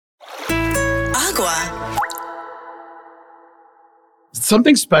Agua.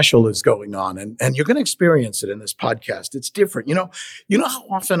 Something special is going on, and you're going to experience it in this podcast. It's different. You know how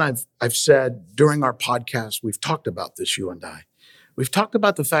often I've said during our podcast, we've talked about this, you and I. We've talked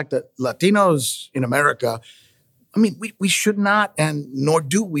about the fact that Latinos in America, we should not, and nor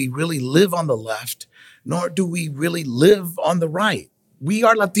do we really live on the left, nor do we really live on the right. We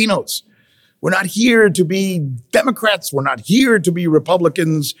are Latinos. We're not here to be Democrats. We're not here to be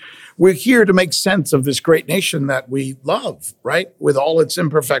Republicans. We're here to make sense of this great nation that we love, right? With all its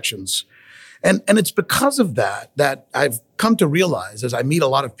imperfections. And it's because of that I've come to realize as I meet a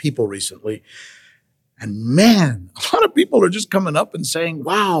lot of people recently, and man, a lot of people are just coming up and saying,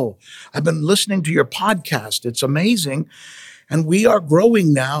 wow, I've been listening to your podcast. It's amazing. And we are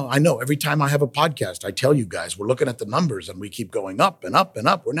growing now. I know every time I have a podcast, I tell you guys, we're looking at the numbers and we keep going up and up and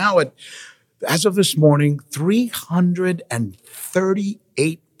up. We're now at, as of this morning,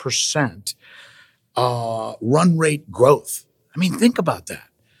 338% run rate growth. Think about that.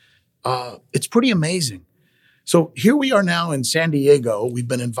 It's pretty amazing. So here we are now in San Diego. We've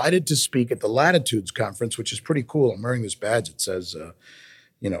been invited to speak at the Latitudes Conference, which is pretty cool. I'm wearing this badge. It says,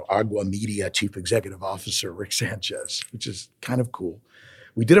 Agua Media Chief Executive Officer Rick Sanchez, which is kind of cool.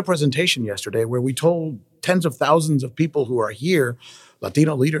 We did a presentation yesterday where we told tens of thousands of people who are here,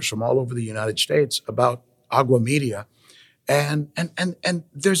 Latino leaders from all over the United States, about Agua Media. And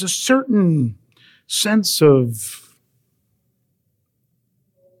there's a certain sense of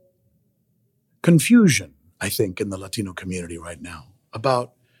confusion, I think, in the Latino community right now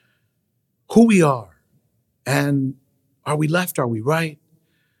about who we are. And are we left? Are we right?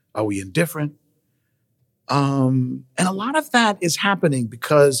 Are we indifferent? And a lot of that is happening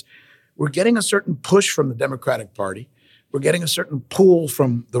because we're getting a certain push from the Democratic Party. We're getting a certain pull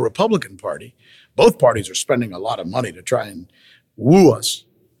from the Republican Party. Both parties are spending a lot of money to try and woo us.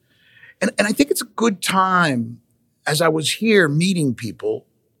 And I think it's a good time, as I was here meeting people,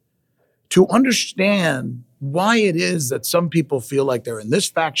 to understand why it is that some people feel like they're in this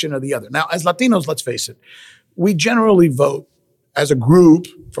faction or the other. Now, as Latinos, let's face it, we generally vote as a group,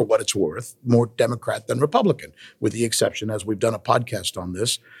 for what it's worth, more Democrat than Republican, with the exception, as we've done a podcast on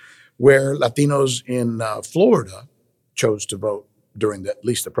this, where Latinos in Florida chose to vote during at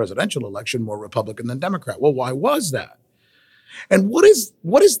least the presidential election more Republican than Democrat. Well, why was that? And what is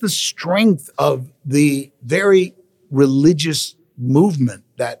the strength of the very religious movement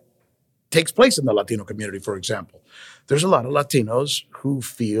that takes place in the Latino community, for example? There's a lot of Latinos who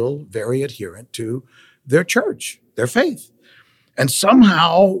feel very adherent to their church, their faith. And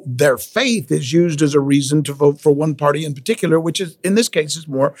somehow their faith is used as a reason to vote for one party in particular, which is, in this case, is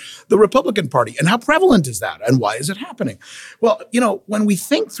more the Republican Party. And how prevalent is that? And why is it happening? Well, when we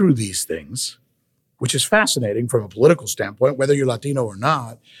think through these things, which is fascinating from a political standpoint, whether you're Latino or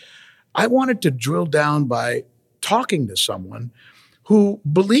not, I wanted to drill down by talking to someone who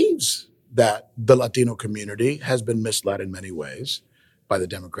believes that the Latino community has been misled in many ways by the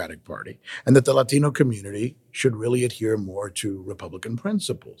Democratic Party, and that the Latino community should really adhere more to Republican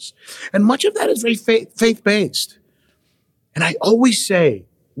principles. And much of that is very faith-based. And I always say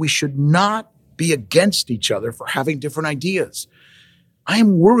we should not be against each other for having different ideas. I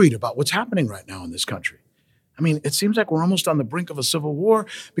am worried about what's happening right now in this country. It seems like we're almost on the brink of a civil war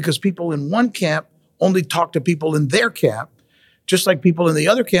because people in one camp only talk to people in their camp, just like people in the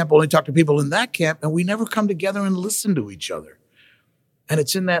other camp only talk to people in that camp, and we never come together and listen to each other. And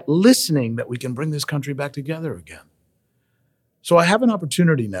it's in that listening that we can bring this country back together again. So I have an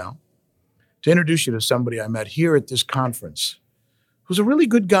opportunity now to introduce you to somebody I met here at this conference who's a really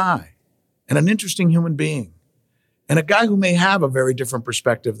good guy and an interesting human being and a guy who may have a very different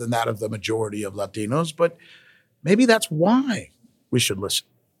perspective than that of the majority of Latinos, but maybe that's why we should listen.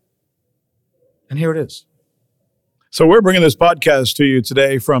 And here it is. So we're bringing this podcast to you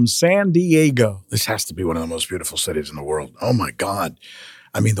today from San Diego. This has to be one of the most beautiful cities in the world. Oh, my God.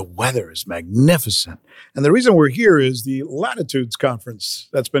 The weather is magnificent. And the reason we're here is the Latitudes Conference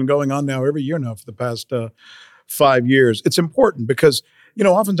that's been going on now every year now for the past 5 years. It's important because,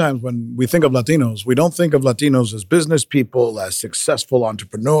 oftentimes when we think of Latinos, we don't think of Latinos as business people, as successful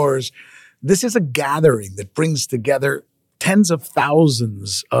entrepreneurs. This is a gathering that brings together tens of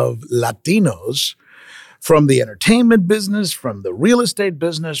thousands of Latinos from the entertainment business, from the real estate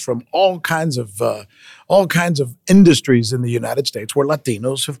business, from all kinds of industries in the United States where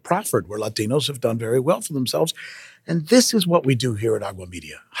Latinos have prospered, where Latinos have done very well for themselves. And this is what we do here at Agua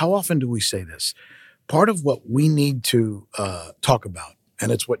Media. How often do we say this? Part of what we need to talk about,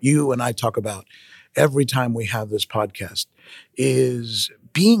 and it's what you and I talk about every time we have this podcast, is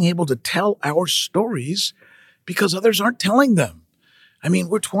being able to tell our stories because others aren't telling them. I mean,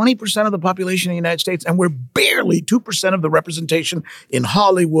 we're 20% of the population of the United States, and we're barely 2% of the representation in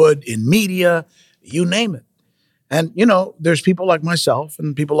Hollywood, in media, you name it. And, you know, there's people like myself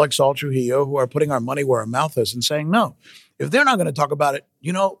and people like Saul Trujillo who are putting our money where our mouth is and saying, no, if they're not going to talk about it,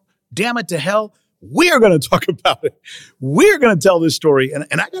 you know, damn it to hell, we're going to talk about it. We're going to tell this story. And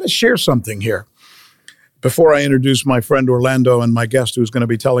I got to share something here before I introduce my friend Orlando and my guest who's going to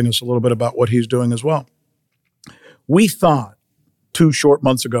be telling us a little bit about what he's doing as well. We thought 2 short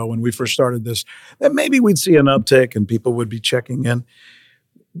months ago when we first started this that maybe we'd see an uptick and people would be checking in.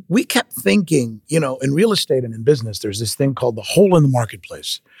 We kept thinking, you know, in real estate and in business, there's this thing called the hole in the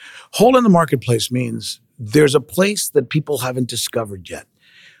marketplace. Hole in the marketplace means there's a place that people haven't discovered yet.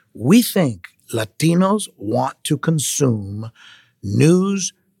 We think Latinos want to consume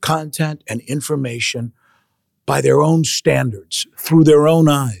news, content, and information by their own standards, through their own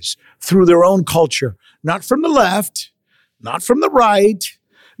eyes, through their own culture, not from the left, not from the right,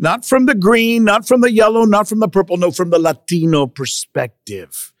 not from the green, not from the yellow, not from the purple, no, from the Latino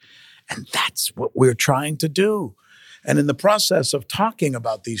perspective. And that's what we're trying to do. And in the process of talking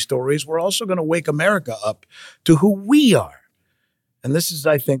about these stories, we're also going to wake America up to who we are. And this is,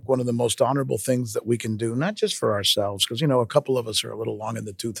 I think, one of the most honorable things that we can do, not just for ourselves, because, you know, a couple of us are a little long in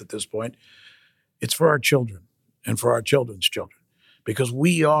the tooth at this point. It's for our children and for our children's children, because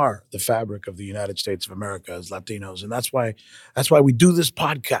we are the fabric of the United States of America as Latinos. And that's why we do this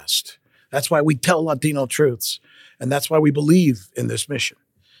podcast. That's why we tell Latino truths. And that's why we believe in this mission.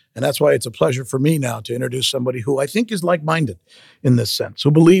 And that's why it's a pleasure for me now to introduce somebody who I think is like-minded in this sense,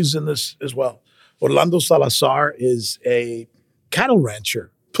 who believes in this as well. Orlando Salazar is a cattle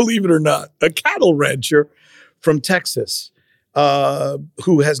rancher, believe it or not, a cattle rancher from Texas,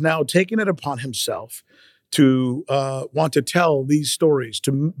 who has now taken it upon himself to want to tell these stories,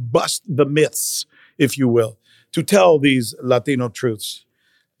 to bust the myths, if you will, to tell these Latino truths.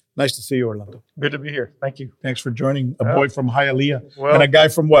 Nice to see you, Orlando. Good to be here. Thank you. Thanks for joining a boy from Hialeah and a guy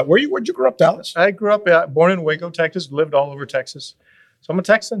from what? Where'd you grow up, Dallas? I grew up, born in Waco, Texas, lived all over Texas. So I'm a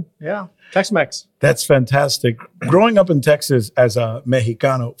Texan. Yeah. Tex-Mex. That's fantastic. Growing up in Texas as a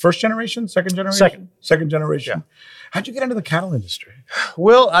Mexicano, first generation, second generation? Second generation. Yeah. How'd you get into the cattle industry?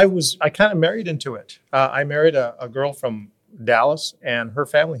 Well, I kind of married into it. I married a girl from Dallas, and her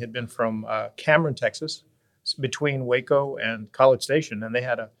family had been from Cameron, Texas, between Waco and College Station. And they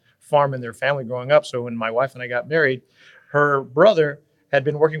had a farm in their family growing up. So when my wife and I got married, her brother had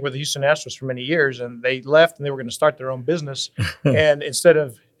been working with the Houston Astros for many years, and they left and they were going to start their own business. And instead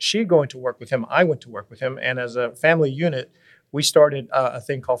of she going to work with him, I went to work with him. And as a family unit, we started a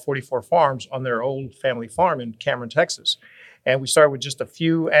thing called 44 Farms on their old family farm in Cameron, Texas. And we started with just a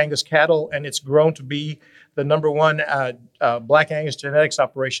few Angus cattle, and it's grown to be the #1 Black Angus genetics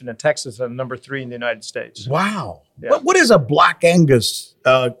operation in Texas and #3 in the United States. Wow. Yeah. What is a Black Angus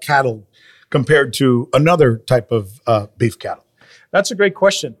cattle compared to another type of beef cattle? That's a great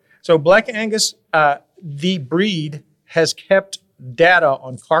question. So Black Angus, the breed has kept data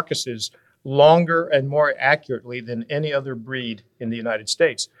on carcasses longer and more accurately than any other breed in the United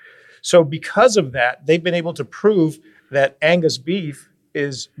States. So because of that, they've been able to prove that Angus beef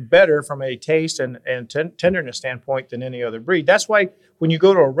is better from a taste and tenderness standpoint than any other breed. That's why when you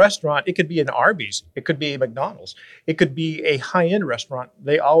go to a restaurant, it could be an Arby's, it could be a McDonald's, it could be a high-end restaurant.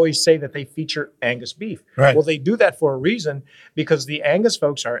 They always say that they feature Angus beef. Right. Well, they do that for a reason, because the Angus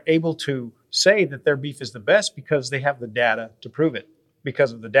folks are able to say that their beef is the best because they have the data to prove it,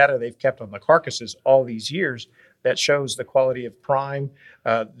 because of the data they've kept on the carcasses all these years that shows the quality of prime,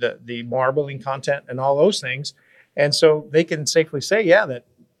 the marbling content, and all those things. And so they can safely say, yeah, that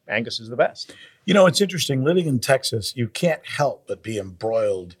Angus is the best. You know, it's interesting. Living in Texas, you can't help but be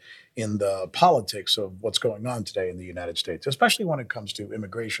embroiled in the politics of what's going on today in the United States, especially when it comes to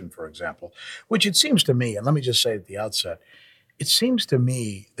immigration, for example, which it seems to me, and let me just say at the outset, it seems to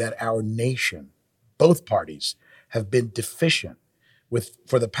me that our nation, both parties, have been deficient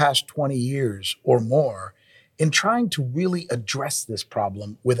for the past 20 years or more in trying to really address this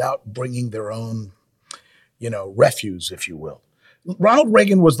problem without bringing their own refuse, if you will. Ronald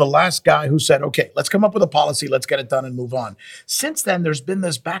Reagan was the last guy who said, okay, let's come up with a policy, let's get it done and move on. Since then, there's been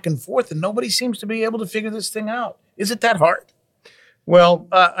this back and forth, and nobody seems to be able to figure this thing out. Is it that hard? Well,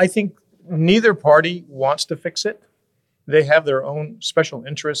 I think neither party wants to fix it. They have their own special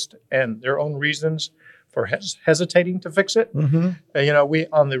interest and their own reasons for hesitating to fix it. Mm-hmm. We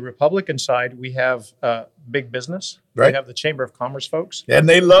on the Republican side, we have big business. Right. We have the Chamber of Commerce folks, and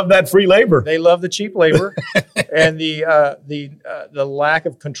they love that free labor. They love the cheap labor, and the lack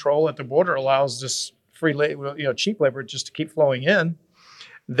of control at the border allows this free labor, cheap labor, just to keep flowing in.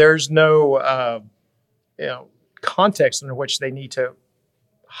 There's no context in which they need to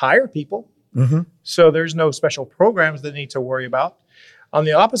hire people. Mm-hmm. So there's no special programs that need to worry about. On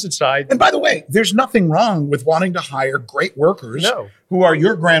the opposite side, And by the way, there's nothing wrong with wanting to hire great workers no. who are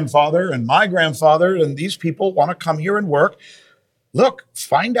your grandfather and my grandfather, and these people want to come here and work. Look,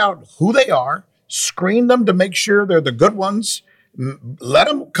 find out who they are, screen them to make sure they're the good ones. Let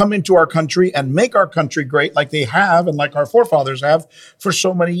them come into our country and make our country great like they have and like our forefathers have for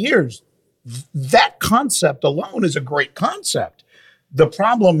so many years. That concept alone is a great concept. The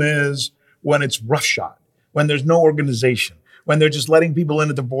problem is when it's roughshod, when there's no organization, when they're just letting people in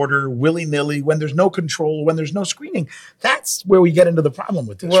at the border willy-nilly, when there's no control, when there's no screening. That's where we get into the problem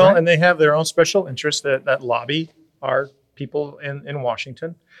with this, Well, right? and they have their own special interests that lobby our people in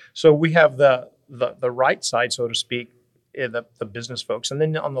Washington. So we have the right side, so to speak, the business folks. And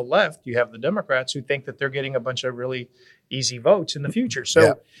then on the left, you have the Democrats who think that they're getting a bunch of really easy votes in the future.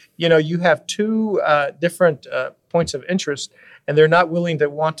 So, you have two different points of interest, and they're not willing to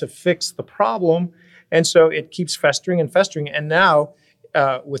want to fix the problem. And so it keeps festering and festering. And now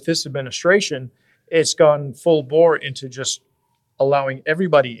with this administration, it's gone full bore into just allowing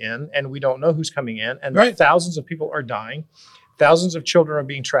everybody in, and we don't know who's coming in. And thousands of people are dying. Thousands of children are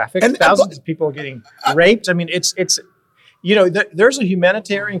being trafficked. And thousands of people are getting raped. I mean, it's there's a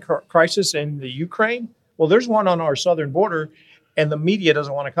humanitarian crisis in the Ukraine. Well, there's one on our southern border, and the media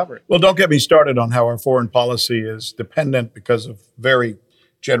doesn't want to cover it. Well, don't get me started on how our foreign policy is dependent because of very,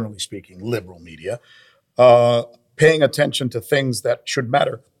 generally speaking, liberal media, paying attention to things that should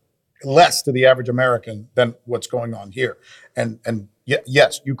matter less to the average American than what's going on here. And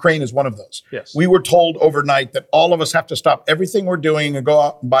yes, Ukraine is one of those. Yes. We were told overnight that all of us have to stop everything we're doing and go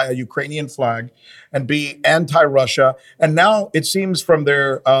out and buy a Ukrainian flag and be anti-Russia. And now it seems from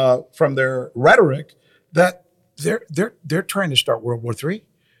their rhetoric that they're trying to start World War III.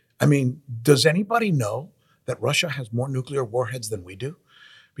 I mean, does anybody know that Russia has more nuclear warheads than we do?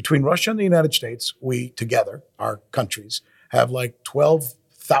 Between Russia and the United States, we together, our countries, have like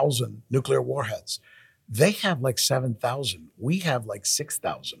 12,000 nuclear warheads. They have like 7,000. We have like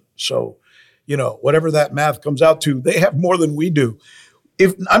 6,000. So, whatever that math comes out to, they have more than we do.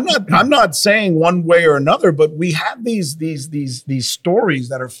 If I'm not saying one way or another, but we have these stories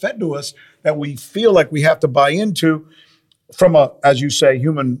that are fed to us that we feel like we have to buy into from a, as you say,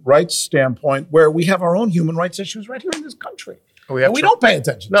 human rights standpoint, where we have our own human rights issues right here in this country. We don't pay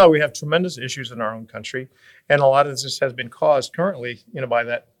attention. No, we have tremendous issues in our own country, and a lot of this has been caused currently, by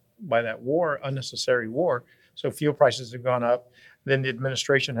that war, unnecessary war. So fuel prices have gone up. Then the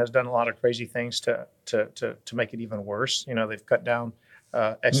administration has done a lot of crazy things to make it even worse. They've cut down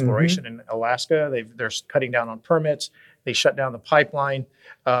exploration in Alaska. They're cutting down on permits. They shut down the pipeline.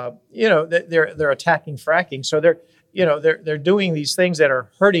 They're attacking fracking. So they're doing these things that are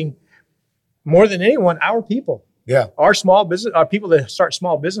hurting more than anyone our people. Yeah. Our small business, our people that start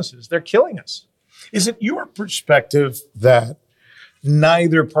small businesses, they're killing us. Is it your perspective that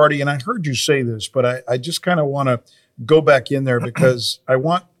neither party, and I heard you say this, but I just kind of want to go back in there because I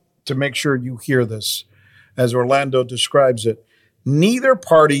want to make sure you hear this as Orlando describes it. Neither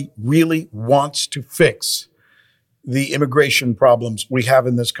party really wants to fix the immigration problems we have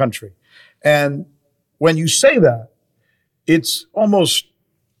in this country. And when you say that, it's almost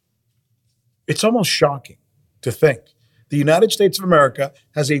shocking to think the United States of America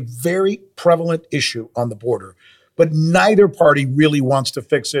has a very prevalent issue on the border, but neither party really wants to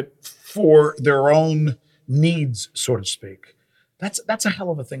fix it for their own needs, so to speak. That's a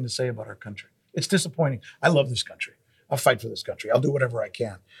hell of a thing to say about our country. It's disappointing. I love this country. I'll fight for this country. I'll do whatever I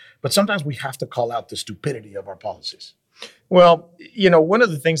can. But sometimes we have to call out the stupidity of our policies. Well, one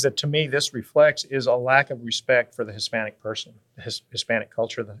of the things that to me this reflects is a lack of respect for the Hispanic person, the Hispanic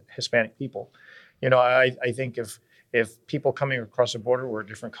culture, the Hispanic people. I think if people coming across the border were a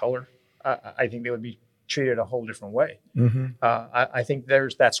different color, I think they would be treated a whole different way. Mm-hmm. I think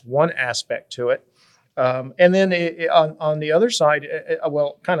that's one aspect to it. And then on the other side,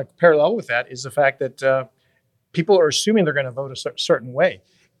 kind of parallel with that is the fact that people are assuming they're going to vote a certain way.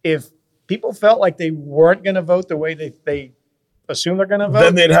 If people felt like they weren't going to vote the way they assume they're going to vote,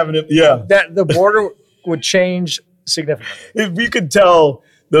 then they'd have that the border would change significantly. If you could tell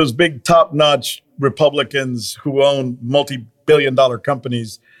those big top-notch Republicans who own multi-billion-dollar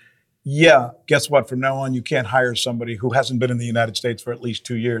companies, guess what? From now on, you can't hire somebody who hasn't been in the United States for at least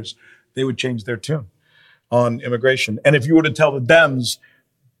 2 years. They would change their tune on immigration. And if you were to tell the Dems,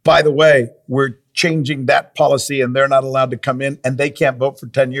 by the way, we're changing that policy and they're not allowed to come in and they can't vote for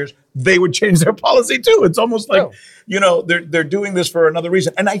 10 years, they would change their policy too. It's almost like, they're doing this for another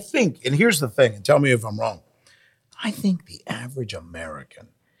reason. And I think, and here's the thing, and tell me if I'm wrong, I think the average American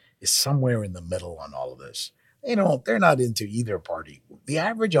is somewhere in the middle on all of this. they're not into either party. The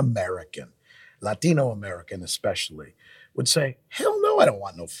average American, Latino American especially, would say, hell no, I don't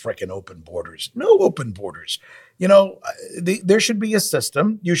want no frickin' open borders. No open borders. There should be a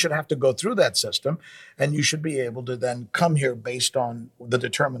system. You should have to go through that system, and you should be able to then come here based on the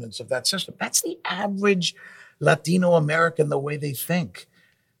determinants of that system. That's the average Latino American, the way they think.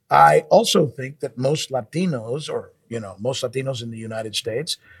 I also think that most Latinos, or, most Latinos in the United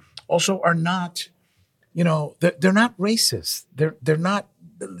States also are not, they're not racist. They're not,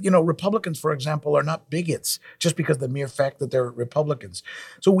 Republicans, for example, are not bigots just because of the mere fact that they're Republicans.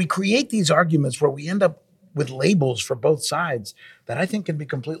 So we create these arguments where we end up with labels for both sides that I think can be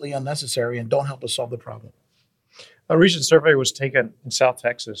completely unnecessary and don't help us solve the problem. A recent survey was taken in South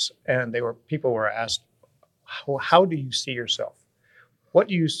Texas, and people were asked, how do you see yourself? What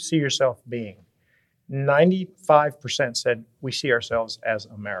do you see yourself being? 95% said we see ourselves as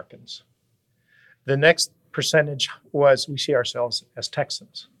Americans. The next percentage was we see ourselves as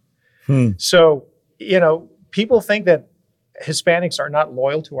Texans. So, people think that Hispanics are not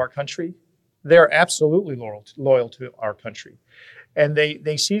loyal to our country. They're absolutely loyal to our country. And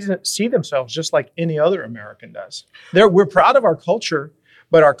they see themselves just like any other American does. We're proud of our culture,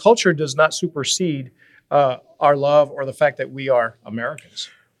 but our culture does not supersede our love or the fact that we are Americans.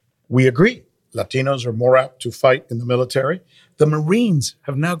 We agree. Latinos are more apt to fight in the military. The Marines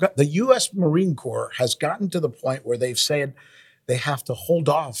the U.S. Marine Corps has gotten to the point where they've said they have to hold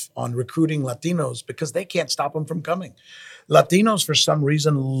off on recruiting Latinos because they can't stop them from coming. Latinos, for some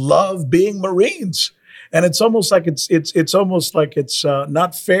reason, love being Marines. And it's almost like it's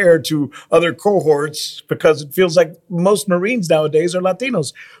not fair to other cohorts because it feels like most Marines nowadays are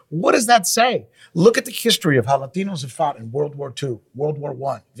Latinos. What does that say? Look at the history of how Latinos have fought in World War II, World War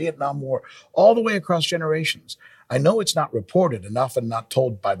I, Vietnam War, all the way across generations. I know it's not reported enough and not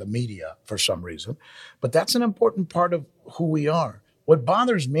told by the media for some reason, but that's an important part of who we are. What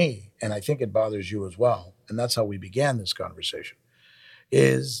bothers me, and I think it bothers you as well, and that's how we began this conversation,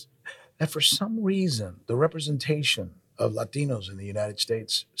 is that for some reason, the representation of Latinos in the United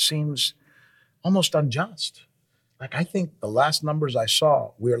States seems almost unjust. Like, I think the last numbers I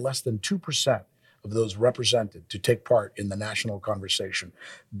saw, we are less than 2% of those represented to take part in the national conversation,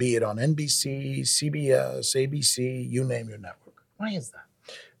 be it on NBC, CBS, ABC, you name your network. Why is that?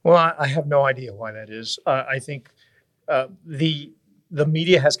 Well, I have no idea why that is. I think the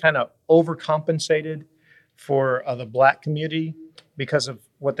media has kind of overcompensated for the Black community because of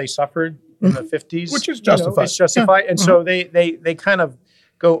what they suffered in the 50s. Which is justified. It's justified. Yeah. And so they kind of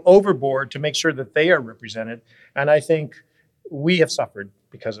go overboard to make sure that they are represented. And I think we have suffered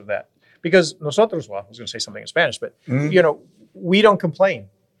because of that. Because nosotros, I was going to say something in Spanish, but, we don't complain.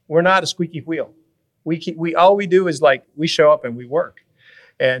 We're not a squeaky wheel. We all we do is we show up and we work.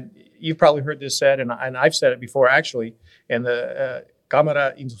 And you've probably heard this said, and I've said it before, actually, in the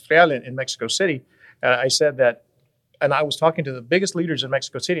Cámara Industrial in Mexico City. I said that, and I was talking to the biggest leaders in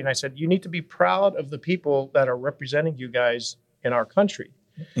Mexico City, and I said, you need to be proud of the people that are representing you guys in our country.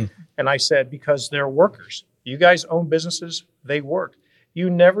 Mm-hmm. And I said, because they're workers. You guys own businesses, they work. You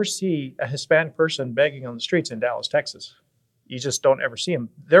never see a Hispanic person begging on the streets in Dallas, Texas. You just don't ever see them.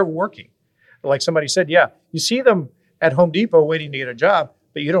 They're working. Like somebody said, you see them at Home Depot waiting to get a job,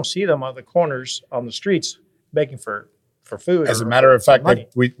 but you don't see them on the corners on the streets begging for food. As a matter of fact,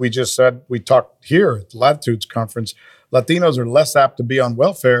 like we just said, we talked here at the Latitudes Conference, Latinos are less apt to be on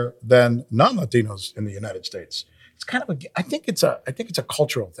welfare than non-Latinos in the United States. It's kind of I think it's a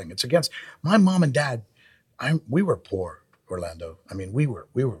cultural thing. It's against my mom and dad. We were poor, Orlando. I mean, we were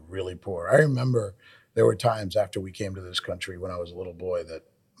really poor. I remember there were times after we came to this country when I was a little boy that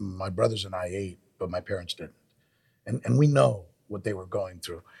my brothers and I ate, but my parents didn't. And we know what they were going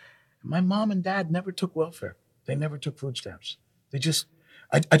through. My mom and dad never took welfare. They never took food stamps. They just,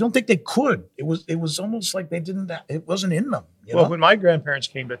 I don't think they could. It was almost like they didn't, it wasn't in them. Well, when my grandparents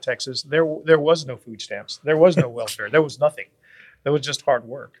came to Texas, there was no food stamps. There was no welfare. There was nothing. There was just hard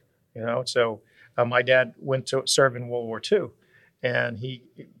work, So my dad went to serve in World War II, and he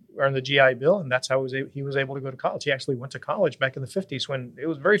earned the GI Bill, and that's how he was able to go to college. He actually went to college back in the 50s when it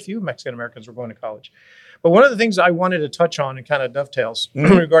was very few Mexican Americans were going to college. But one of the things I wanted to touch on and kind of dovetails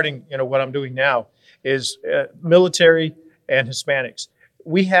regarding what I'm doing now is military and Hispanics.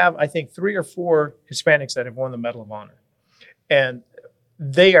 We have, I think, 3 or 4 Hispanics that have won the Medal of Honor, and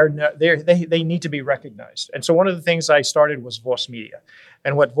they need to be recognized. And so one of the things I started was Voz Media,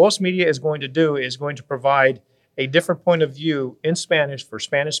 and what Voz Media is going to do is going to provide a different point of view in Spanish for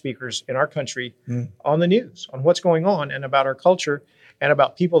Spanish speakers in our country on the news, on what's going on and about our culture and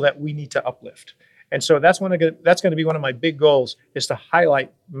about people that we need to uplift. And so that's going to be one of my big goals, is to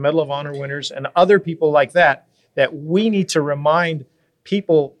highlight Medal of Honor winners and other people like that that we need to remind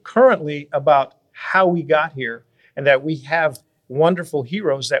people currently about how we got here and that we have wonderful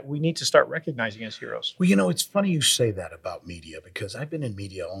heroes that we need to start recognizing as heroes. Well, it's funny you say that about media because I've been in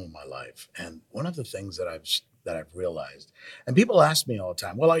media all my life, and one of the things that I've realized, and people ask me all the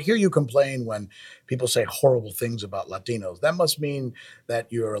time, well, I hear you complain when people say horrible things about Latinos. That must mean that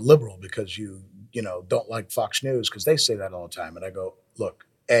you're a liberal because you don't like Fox News, because they say that all the time. And I go, look,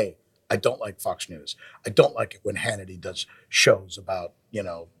 I don't like Fox News. I don't like it when Hannity does shows about,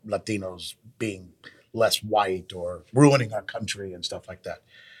 Latinos being less white or ruining our country and stuff like that.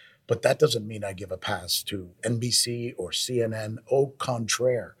 But that doesn't mean I give a pass to NBC or CNN. Au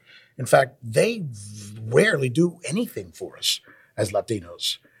contraire. In fact, they rarely do anything for us as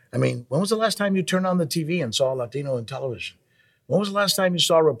Latinos. I mean, when was the last time you turned on the TV and saw a Latino in television? When was the last time you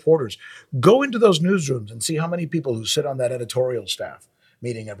saw reporters? Go into those newsrooms and see how many people who sit on that editorial staff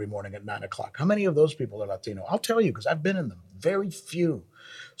meeting every morning at 9 o'clock. How many of those people are Latino? I'll tell you, because I've been in them. Very few.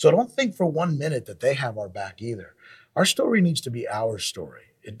 So don't think for 1 minute that they have our back either. Our story needs to be our story.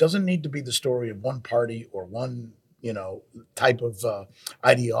 It doesn't need to be the story of one party or one, type of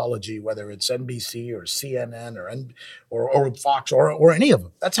ideology, whether it's NBC or CNN or Fox or any of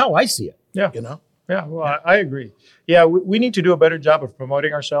them. That's how I see it. Yeah. Yeah, well, yeah. I agree. Yeah, we need to do a better job of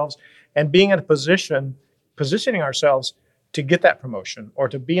promoting ourselves and being in a positioning ourselves to get that promotion or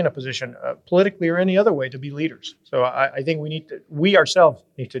to be in a position politically or any other way to be leaders. So I think we ourselves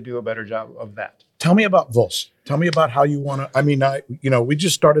need to do a better job of that. Tell me about Vos. Tell me about how you want to, we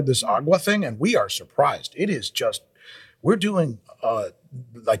just started this Agua thing and we are surprised. It is just, we're doing,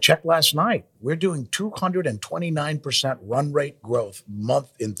 I checked last night, we're doing 229% run rate growth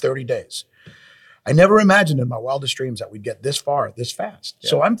month in 30 days. I never imagined in my wildest dreams that we'd get this far, this fast.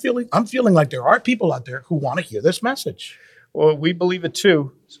 Yeah. So I'm feeling like there are people out there who want to hear this message. Well, we believe it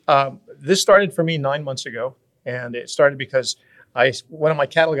too. This started for me 9 months ago, and it started because one of my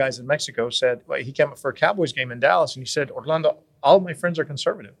cattle guys in Mexico said, well, he came up for a Cowboys game in Dallas, and he said, Orlando, all of my friends are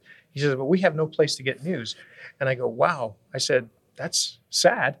conservative. He says, but we have no place to get news. And I go, wow. I said, that's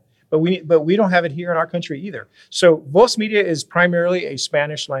sad, but we don't have it here in our country either. So Voz Media is primarily a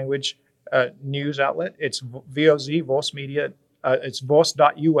Spanish language news outlet. It's VOZ, Voz Media. It's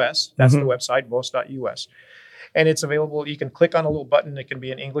voz.us. That's the website, voz.us. And it's available. You can click on a little button. It can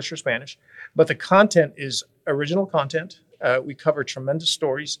be in English or Spanish. But the content is original content. We cover tremendous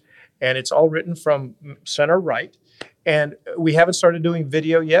stories. And it's all written from center right. And we haven't started doing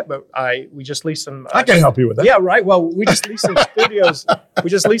video yet, but we just leased some. I can help you with that. Yeah, right. Well, we just leased some studios. We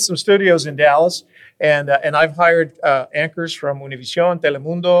just leased some studios in Dallas. And I've hired anchors from Univision,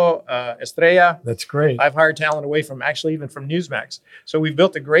 Telemundo, Estrella. That's great. I've hired talent away from even from Newsmax. So we've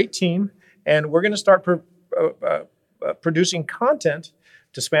built a great team. And we're going to start producing content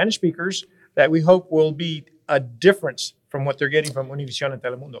to Spanish speakers that we hope will be a difference from what they're getting from Univision and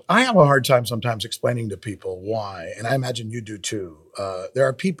Telemundo. I have a hard time sometimes explaining to people why, and I imagine you do too. There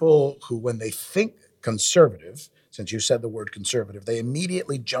are people who, when they think conservative, since you said the word conservative, they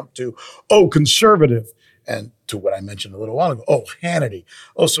immediately jump to, oh, conservative. And to what I mentioned a little while ago, oh, Hannity.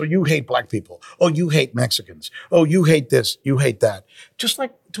 Oh, so you hate black people. Oh, you hate Mexicans. Oh, you hate this. You hate that. Just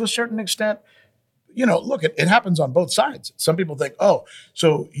like to a certain extent, look, it happens on both sides. Some people think, oh,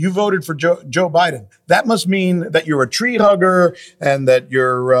 so you voted for Joe Biden. That must mean that you're a tree hugger and that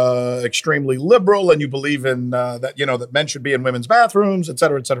you're extremely liberal and you believe in that men should be in women's bathrooms, et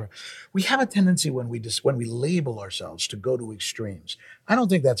cetera, et cetera. We have a tendency when we label ourselves to go to extremes. I don't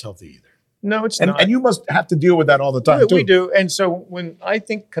think that's healthy either. No, it's not. And you must have to deal with that all the time, too. We do. And so when I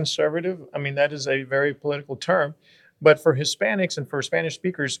think conservative, that is a very political term. But for Hispanics and for Spanish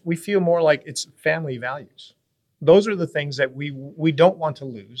speakers, we feel more like it's family values. Those are the things that we don't want to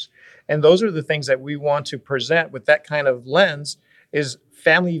lose. And those are the things that we want to present with that kind of lens is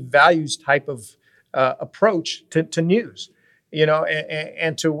family values type of approach to news,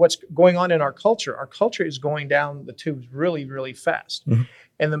 and to what's going on in our culture. Our culture is going down the tubes really, really fast. Mm-hmm.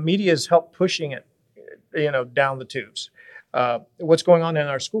 And the media has helped pushing it, down the tubes. What's going on in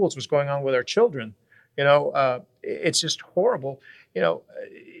our schools, what's going on with our children, it's just horrible,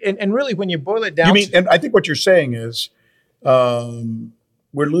 and really when you boil it down. And I think what you're saying is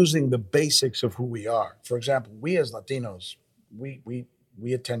we're losing the basics of who we are. For example, we as Latinos, we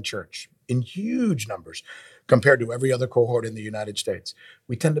attend church in huge numbers compared to every other cohort in the United States.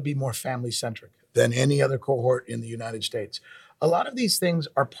 We tend to be more family-centric than any other cohort in the United States. A lot of these things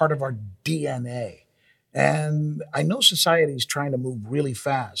are part of our DNA. And I know society is trying to move really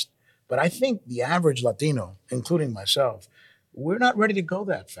fast. But I think the average Latino, including myself, we're not ready to go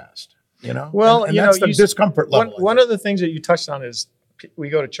that fast, Well, and that's the discomfort level. One of the things that you touched on is we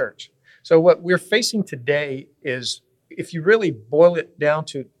go to church. So what we're facing today is, if you really boil it down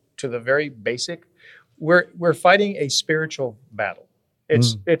to the very basic, we're fighting a spiritual battle.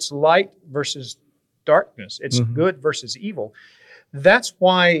 It's light versus darkness. It's good versus evil. That's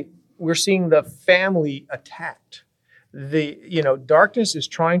why we're seeing the family attacked. Darkness is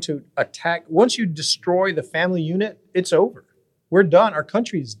trying to attack. Once you destroy the family unit, it's over. We're done. Our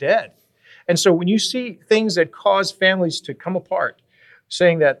country is dead. And so when you see things that cause families to come apart,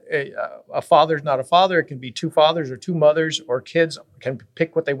 saying that a father's not a father, it can be two fathers or two mothers, or kids can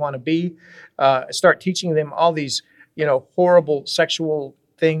pick what they want to be, start teaching them all these, horrible sexual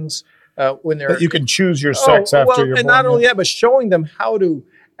things when they're. That you can choose your sex after you're born. And not only that, but showing them how to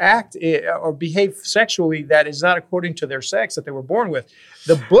act or behave sexually that is not according to their sex that they were born with.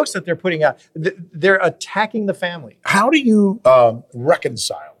 The books that they're putting out, they're attacking the family. How do you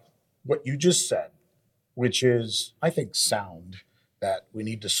reconcile what you just said, which is, I think, sound, that we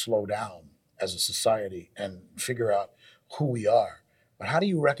need to slow down as a society and figure out who we are? But how do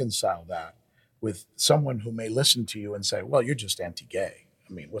you reconcile that with someone who may listen to you and say, well, you're just anti-gay?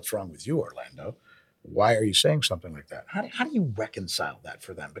 I mean, what's wrong with you, Orlando? Why are you saying something like that? How do you reconcile that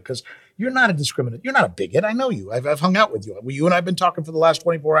for them? Because you're not a discriminant. You're not a bigot. I know you. I've hung out with you. You and I have been talking for the last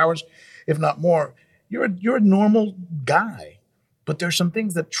 24 hours, if not more. You're a normal guy, but there's some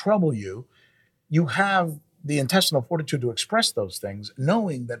things that trouble you. You have the intestinal fortitude to express those things,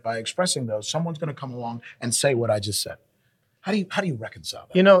 knowing that by expressing those, someone's going to come along and say what I just said. How do you reconcile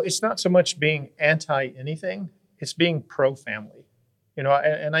that? It's not so much being anti anything; it's being pro family.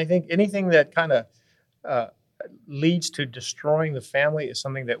 And I think anything that kind of leads to destroying the family is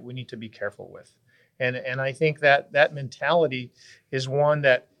something that we need to be careful with. And I think that mentality is one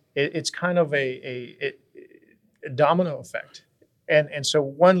that it's kind of a domino effect. And so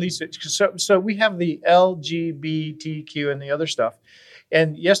one leads to, so we have the LGBTQ and the other stuff.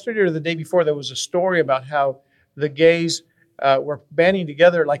 And yesterday or the day before, there was a story about how the gays were banding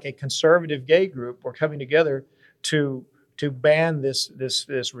together, like a conservative gay group were coming together to ban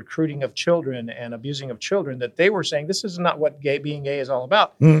this recruiting of children and abusing of children, that they were saying this is not what being gay is all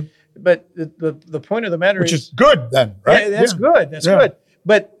about. But the point of the matter is good then, right? Yeah, that's good. That's good.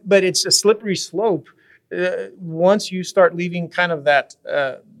 But it's a slippery slope. Once you start leaving kind of that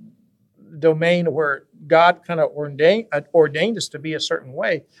domain where God kind of ordained us to be a certain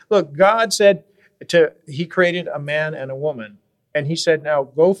way. Look, God said He created a man and a woman, and He said, now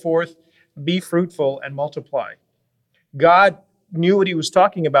go forth, be fruitful, and multiply. God knew what He was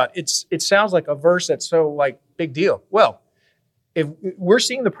talking about. It sounds like a verse that's so like big deal. Well, if we're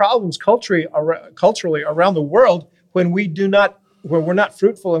seeing the problems culturally around the world when we're not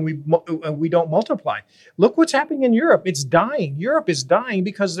fruitful and we don't multiply. Look what's happening in Europe. It's dying. Europe is dying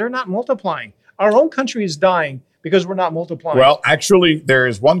because they're not multiplying. Our own country is dying because we're not multiplying. Well, actually, there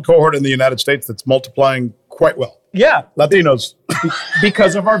is one cohort in the United States that's multiplying quite well. Yeah. Latinos.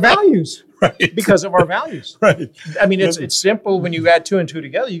 Because of our values. Right. Because of our values. Right. I mean, it's simple. When you add 2 and 2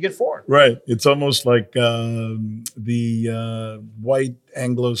 together, you get 4. Right. It's almost like the white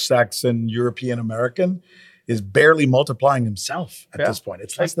Anglo-Saxon European American is barely multiplying himself at this point.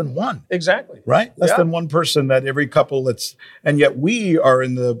 It's less than 1. Exactly. Right? Less than 1 person that every couple and yet we are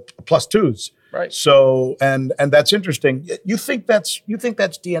in the +2s. Right. So, and that's interesting. You think that's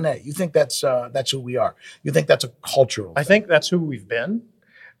DNA. You think that's who we are. You think that's a cultural thing. I think that's who we've been.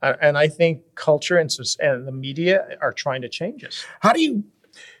 And I think culture and the media are trying to change us. How do you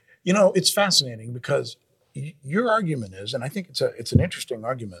it's fascinating because your argument is, and I think it's an interesting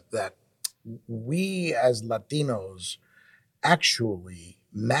argument, that we as Latinos actually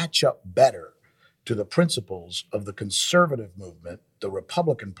match up better to the principles of the conservative movement, the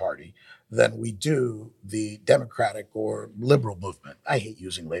Republican Party, than we do the Democratic or liberal movement. I hate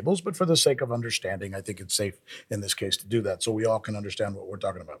using labels, but for the sake of understanding, I think it's safe in this case to do that so we all can understand what we're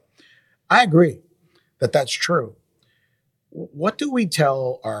talking about. I agree that that's true. What do we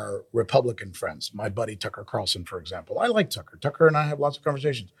tell our Republican friends? My buddy Tucker Carlson, for example. I like Tucker. Tucker and I have lots of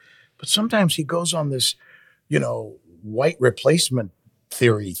conversations. But sometimes he goes on this, white replacement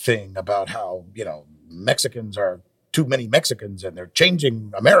theory thing about how, Mexicans are too many Mexicans and they're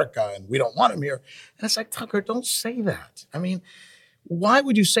changing America and we don't want them here. And it's like, Tucker, don't say that. I mean, why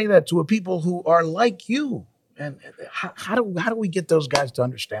would you say that to a people who are like you? And how do we get those guys to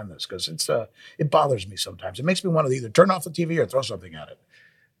understand this? Because it bothers me sometimes. It makes me want to either turn off the TV or throw something at it.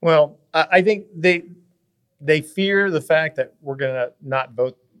 Well, I think they fear the fact that we're going to not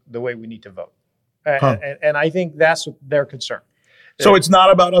vote the way we need to vote. And I think that's their concern. So it's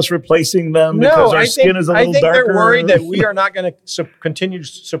not about us replacing them No, because our skin is a little darker? I think they're worried that we are not going to continue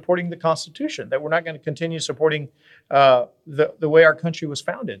supporting the Constitution, that we're not going to continue supporting the way our country was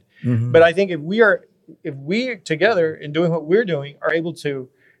founded. Mhm. But I think if we together in doing what we're doing are able to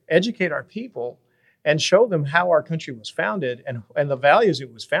educate our people and show them how our country was founded and the values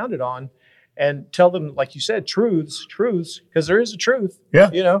it was founded on, and tell them, like you said, truths, because there is a truth. Yeah.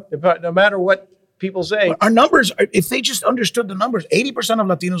 No matter what people say. Our numbers, if they just understood the numbers, 80% of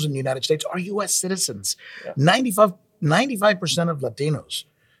Latinos in the United States are U.S. citizens. Yeah. 95% of Latinos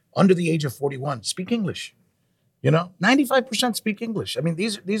under the age of 41 speak English. 95% speak English. I mean,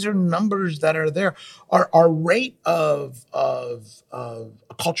 these are numbers that are there. Our rate of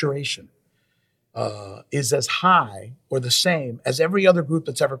acculturation is as high or the same as every other group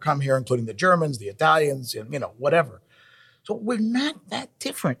that's ever come here, including the Germans, the Italians, and whatever. So we're not that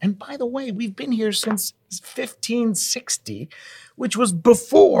different. And by the way, we've been here since 1560, which was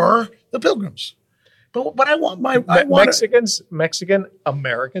before the Pilgrims. But I want Mexican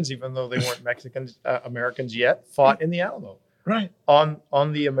Americans, even though they weren't Mexican Americans yet, fought in the Alamo. Right. On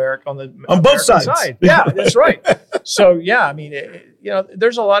both American sides. Side. Yeah, that's right. So yeah, I mean,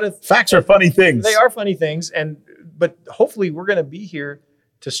 there's a lot of facts are funny things. They are funny things, but hopefully we're going to be here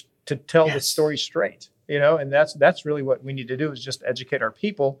to tell the story straight. And that's really what we need to do, is just educate our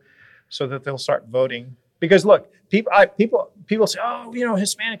people so that they'll start voting. Because look, people say, oh,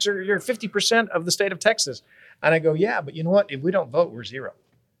 Hispanics you're 50% of the state of Texas. And I go, yeah, but you know what? If we don't vote, we're zero.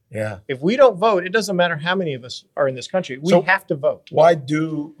 Yeah. If we don't vote, it doesn't matter how many of us are in this country. We have to vote. Why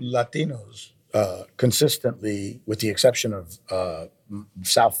do Latinos consistently, with the exception of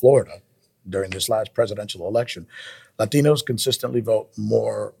South Florida during this last presidential election, Latinos consistently vote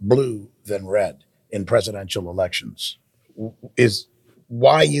more blue than red in presidential elections?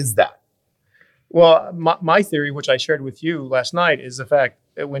 Why is that? Well, my theory, which I shared with you last night, is the fact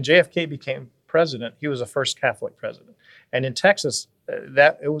that when JFK became president, he was the first Catholic president, and in Texas,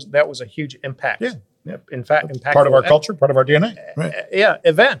 that was a huge impact. Yeah. In fact, part of our culture, part of our DNA. Right.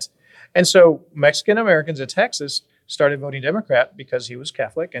 Event, and so Mexican Americans in Texas started voting Democrat because he was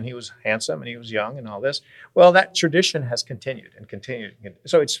Catholic and he was handsome and he was young and all this. Well, that tradition has continued and continued.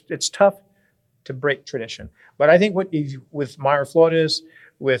 So it's tough to break tradition. But I think with Mayra Flores,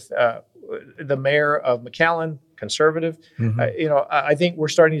 with the mayor of McAllen, conservative, I think we're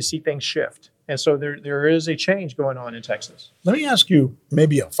starting to see things shift. And so there is a change going on in Texas. Let me ask you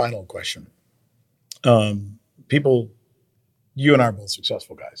maybe a final question. You and I are both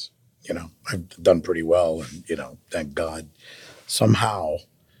successful guys. I've done pretty well, and, thank God, somehow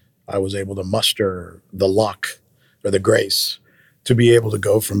I was able to muster the luck or the grace to be able to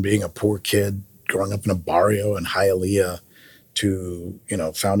go from being a poor kid growing up in a barrio in Hialeah to,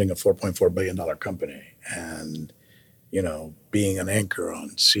 founding a $4.4 billion company and, being an anchor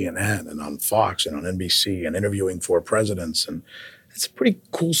on CNN and on Fox and on NBC and interviewing 4 presidents. And it's pretty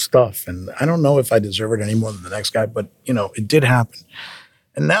cool stuff. And I don't know if I deserve it any more than the next guy, but, it did happen.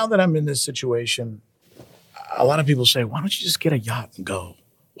 And now that I'm in this situation, a lot of people say, why don't you just get a yacht and go,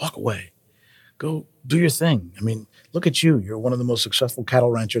 walk away, go do your thing. I mean, look at you. You're one of the most successful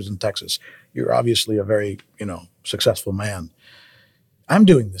cattle ranchers in Texas. You're obviously a very, successful man. I'm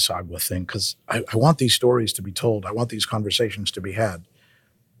doing this Agua thing because I want these stories to be told. I want these conversations to be had.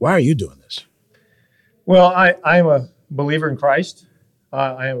 Why are you doing this? Well, I'm a believer in Christ.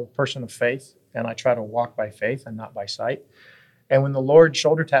 I am a person of faith, and I try to walk by faith and not by sight. And when the Lord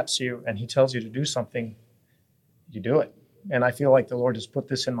shoulder taps you and he tells you to do something, you do it. And I feel like the Lord has put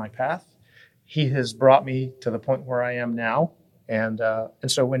this in my path. He has brought me to the point where I am now. And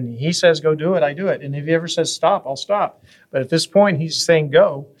so when he says go do it, I do it. And if he ever says stop, I'll stop. But at this point, he's saying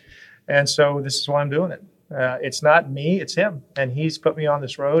go. And so this is why I'm doing it. It's not me, it's him. And he's put me on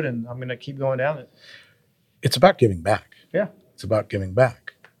this road, and I'm going to keep going down it. It's about giving back. Yeah. It's about giving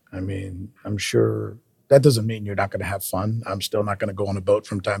back. I mean, I'm sure that doesn't mean you're not going to have fun. I'm still not going to go on a boat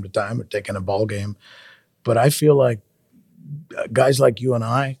from time to time or take in a ball game. But I feel like guys like you and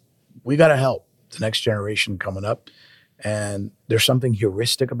I, we got to help the next generation coming up. And there's something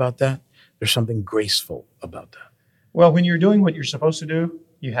heuristic about that. There's something graceful about that. Well, when you're doing what you're supposed to do,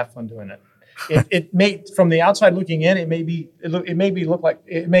 you have fun doing it. It may, from the outside looking in, it may look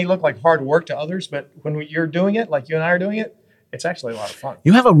like hard work to others, but when you're doing it, like you and I are doing it, it's actually a lot of fun.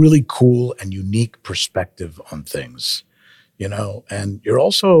 You have a really cool and unique perspective on things, and you're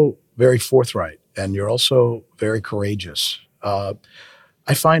also very forthright, and you're also very courageous.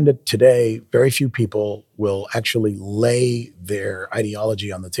 I find that today, very few people will actually lay their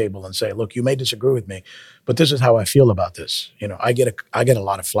ideology on the table and say, look, you may disagree with me, but this is how I feel about this. I get a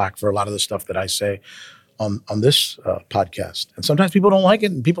lot of flack for a lot of the stuff that I say on this podcast. And sometimes people don't like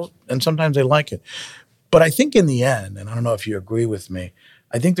it, and sometimes they like it. But I think in the end, and I don't know if you agree with me,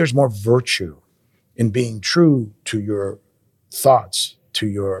 I think there's more virtue in being true to your thoughts, to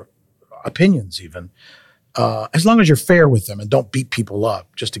your opinions even, as long as you're fair with them and don't beat people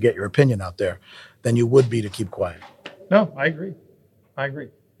up just to get your opinion out there, than you would be to keep quiet. No, I agree.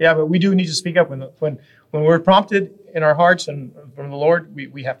 Yeah, but we do need to speak up when we're prompted in our hearts and from the Lord.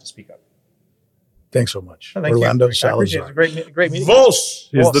 We have to speak up. Thanks so much, Thank Orlando you. Salazar. It's a great meeting. Vos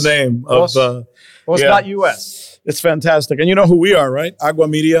is the name of. Vos.us. It's fantastic. And you know who we are, right? Agua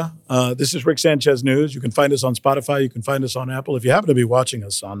Media. This is Rick Sanchez News. You can find us on Spotify. You can find us on Apple. If you happen to be watching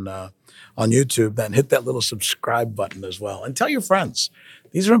us on YouTube, then hit that little subscribe button as well. And tell your friends.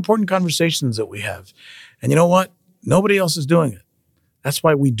 These are important conversations that we have. And you know what? Nobody else is doing it. That's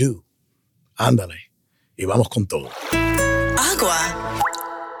why we do. Ándale. Y vamos con todo. Agua.